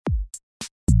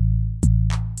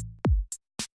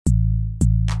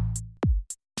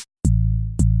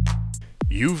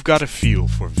You've got a feel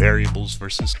for variables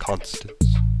versus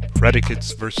constants,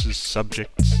 predicates versus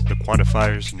subjects, the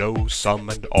quantifiers no, some,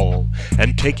 and all,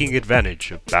 and taking advantage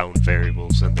of bound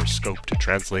variables and their scope to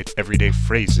translate everyday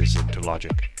phrases into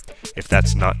logic. If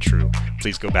that's not true,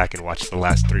 please go back and watch the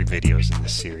last 3 videos in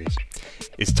this series.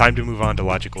 It's time to move on to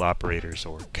logical operators,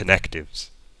 or connectives.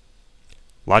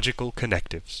 Logical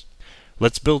connectives.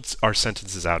 Let's build our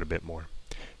sentences out a bit more.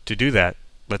 To do that,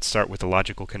 let's start with the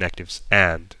logical connectives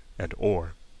and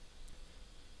or.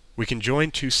 We can join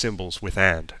 2 symbols with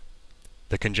and.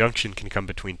 The conjunction can come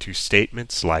between 2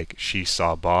 statements like she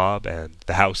saw Bob and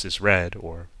the house is red,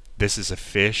 or this is a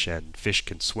fish and fish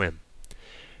can swim.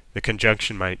 The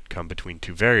conjunction might come between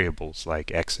 2 variables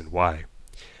like x and y.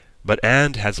 But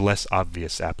and has less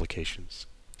obvious applications.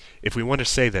 If we want to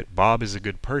say that Bob is a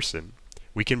good person,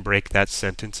 we can break that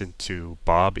sentence into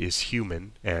Bob is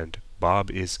human and Bob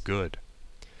is good.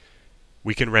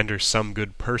 We can render some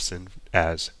good person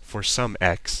as for some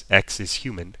x, x is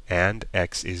human and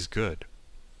x is good.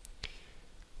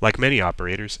 Like many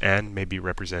operators, and may be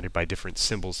represented by different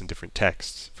symbols in different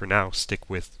texts. For now, stick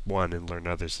with one and learn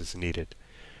others as needed.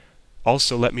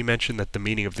 Also, let me mention that the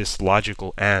meaning of this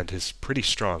logical and is pretty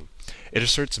strong. It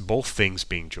asserts both things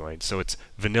being joined, so it's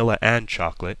vanilla and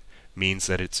chocolate means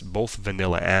that it's both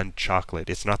vanilla and chocolate.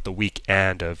 It's not the weak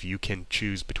and of you can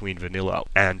choose between vanilla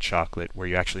and chocolate, where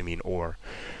you actually mean or.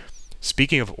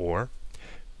 Speaking of or,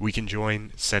 we can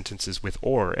join sentences with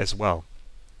or as well.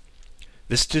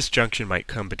 This disjunction might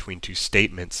come between 2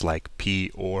 statements like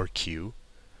P or Q,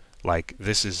 like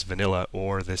this is vanilla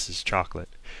or this is chocolate,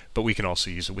 but we can also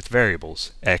use it with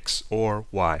variables, x or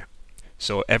y.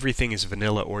 So everything is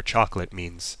vanilla or chocolate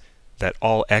means that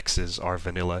all x's are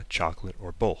vanilla, chocolate,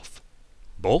 or both.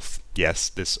 Both? Yes,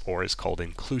 this or is called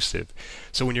inclusive.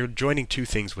 So when you're joining 2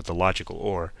 things with the logical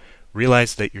or,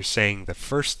 realize that you're saying the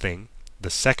first thing, the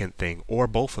second thing, or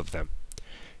both of them.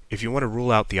 If you want to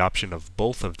rule out the option of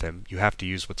both of them, you have to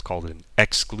use what's called an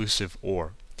exclusive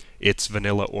or. It's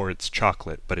vanilla or it's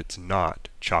chocolate, but it's not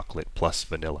chocolate plus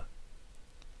vanilla.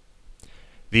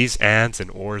 These ands and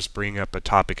ors bring up a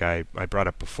topic I brought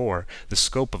up before, the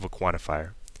scope of a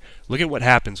quantifier. Look at what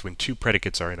happens when 2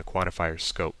 predicates are in a quantifier's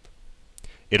scope.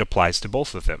 It applies to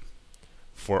both of them.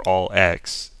 For all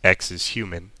x, x is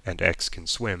human and x can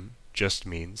swim just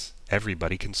means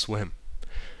everybody can swim.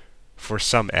 For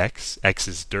some x, x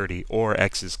is dirty or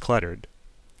x is cluttered,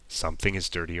 something is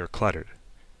dirty or cluttered,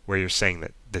 where you're saying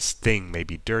that this thing may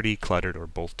be dirty, cluttered, or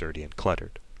both dirty and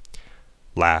cluttered.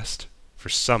 Last, for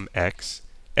some x,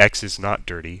 x is not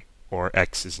dirty or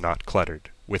x is not cluttered,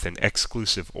 with an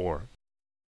exclusive or.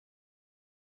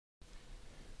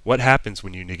 What happens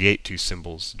when you negate 2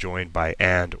 symbols joined by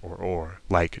and or,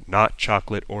 like not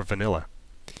chocolate or vanilla?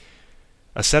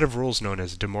 A set of rules known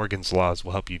as De Morgan's laws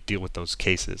will help you deal with those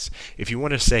cases. If you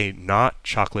want to say not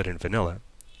chocolate and vanilla,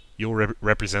 you'll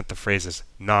represent the phrase as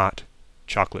not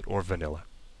chocolate or vanilla.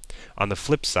 On the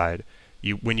flip side,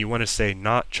 when you want to say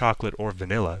not chocolate or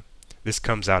vanilla, this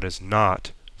comes out as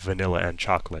not vanilla and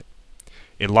chocolate.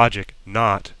 In logic,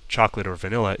 not chocolate or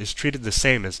vanilla is treated the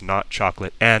same as not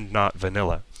chocolate and not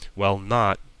vanilla, while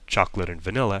not chocolate and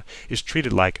vanilla is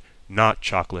treated like not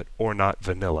chocolate or not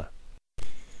vanilla.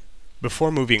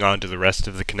 Before moving on to the rest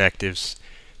of the connectives,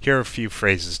 here are a few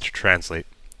phrases to translate.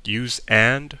 Use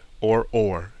and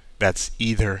or. That's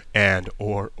either and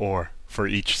or for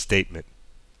each statement.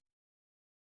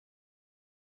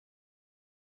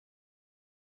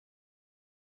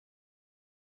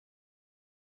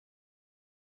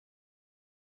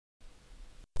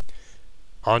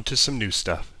 On to some new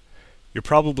stuff. You're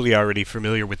probably already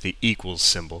familiar with the equals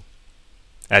symbol.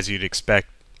 As you'd expect,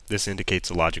 this indicates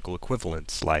a logical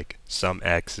equivalence, like some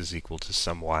x is equal to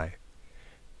some y.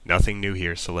 Nothing new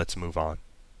here, so let's move on.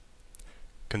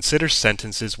 Consider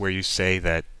sentences where you say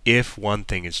that if one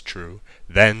thing is true,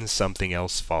 then something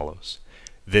else follows.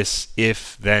 This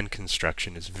if-then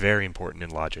construction is very important in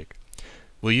logic.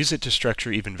 We'll use it to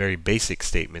structure even very basic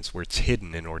statements where it's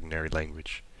hidden in ordinary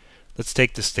language. Let's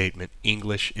take the statement,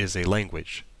 English is a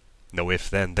language. No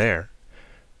if-then there.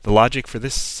 The logic for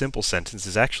this simple sentence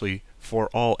is actually for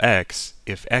all x,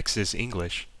 if x is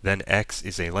English, then x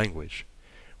is a language.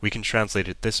 We can translate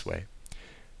it this way.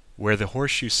 Where the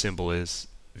horseshoe symbol is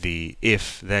the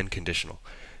if-then conditional.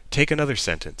 Take another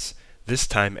sentence. This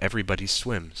time everybody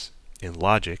swims. In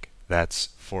logic, that's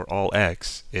for all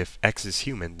x, if x is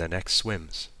human, then x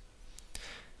swims.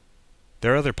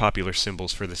 There are other popular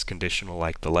symbols for this conditional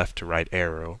like the left to right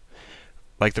arrow.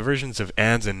 Like the versions of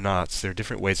ands and nots, there are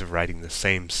different ways of writing the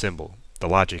same symbol. The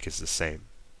logic is the same.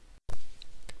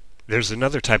 There's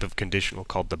another type of conditional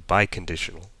called the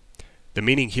biconditional. The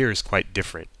meaning here is quite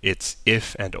different. It's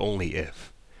if and only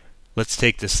if. Let's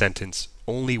take the sentence,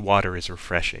 only water is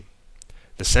refreshing.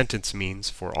 The sentence means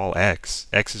for all x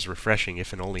is refreshing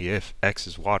if and only if x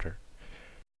is water.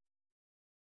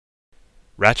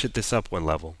 Ratchet this up one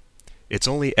level. It's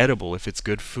only edible if it's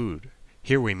good food.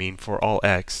 Here we mean for all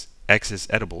x is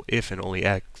edible if and only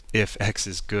if x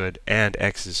is good and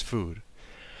x is food.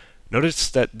 Notice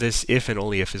that this if and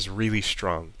only if is really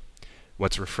strong.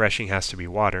 What's refreshing has to be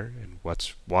water, and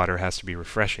what's water has to be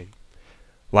refreshing.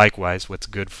 Likewise, what's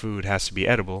good food has to be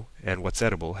edible, and what's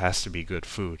edible has to be good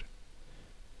food.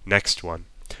 Next one.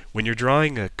 When you're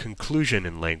drawing a conclusion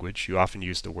in language, you often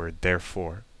use the word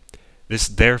therefore. This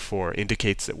therefore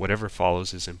indicates that whatever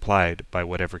follows is implied by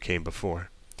whatever came before.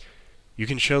 You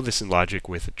can show this in logic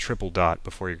with a triple dot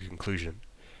before your conclusion.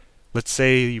 Let's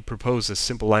say you propose a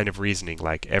simple line of reasoning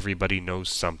like everybody knows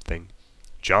something.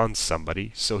 John's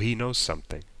somebody, so he knows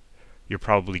something. You're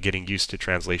probably getting used to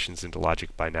translations into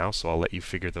logic by now, so I'll let you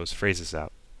figure those phrases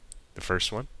out. The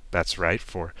first one, that's right,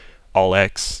 for all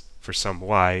x, for some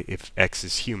y, if x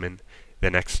is human,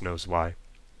 then x knows y.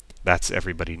 That's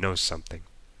everybody knows something.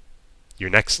 Your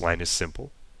next line is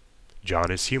simple. John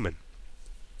is human.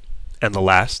 And the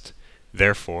last,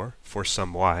 therefore, for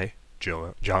some y,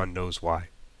 John knows y.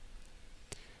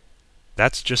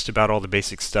 That's just about all the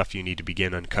basic stuff you need to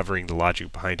begin uncovering the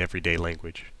logic behind everyday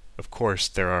language. Of course,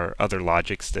 there are other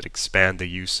logics that expand the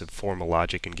use of formal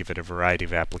logic and give it a variety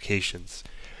of applications.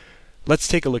 Let's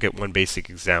take a look at one basic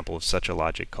example of such a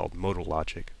logic called modal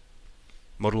logic.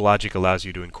 Modal logic allows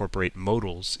you to incorporate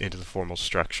modals into the formal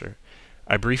structure.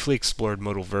 I briefly explored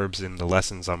modal verbs in the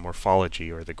lessons on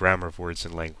morphology or the grammar of words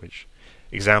in language.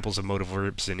 Examples of modal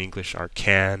verbs in English are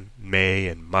can, may,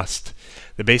 and must.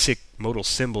 The basic modal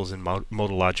symbols in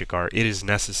modal logic are it is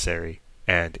necessary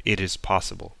and it is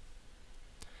possible.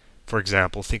 For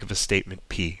example, think of a statement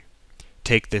P.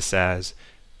 Take this as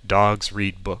dogs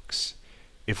read books.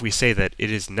 If we say that it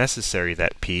is necessary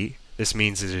that P, this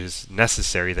means it is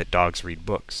necessary that dogs read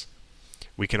books.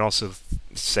 We can also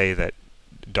say that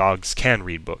dogs can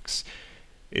read books.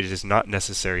 It is not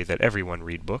necessary that everyone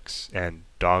read books, and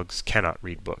dogs cannot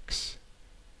read books.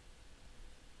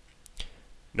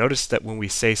 Notice that when we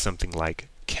say something like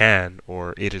can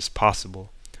or it is possible,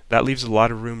 that leaves a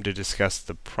lot of room to discuss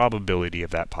the probability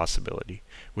of that possibility,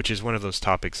 which is one of those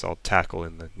topics I'll tackle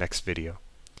in the next video.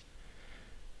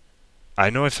 I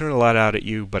know I've thrown a lot out at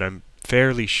you, but I'm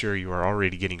fairly sure you are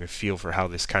already getting a feel for how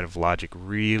this kind of logic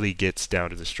really gets down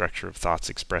to the structure of thoughts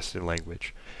expressed in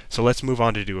language. So let's move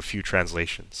on to do a few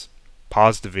translations.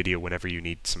 Pause the video whenever you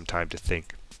need some time to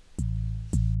think.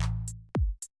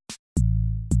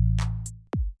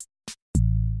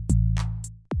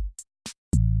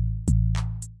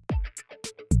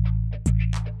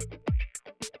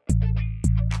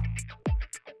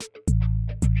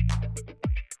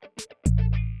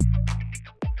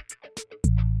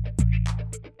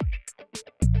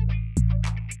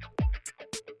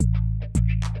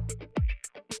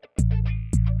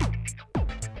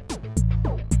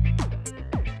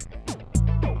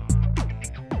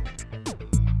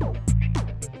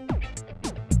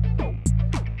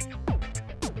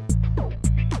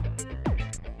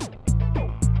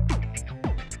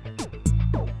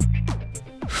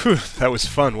 Whew, that was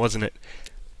fun, wasn't it?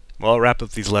 Well, I'll wrap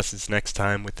up these lessons next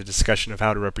time with the discussion of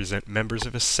how to represent members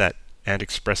of a set and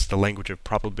express the language of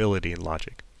probability in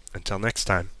logic. Until next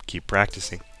time, keep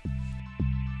practicing.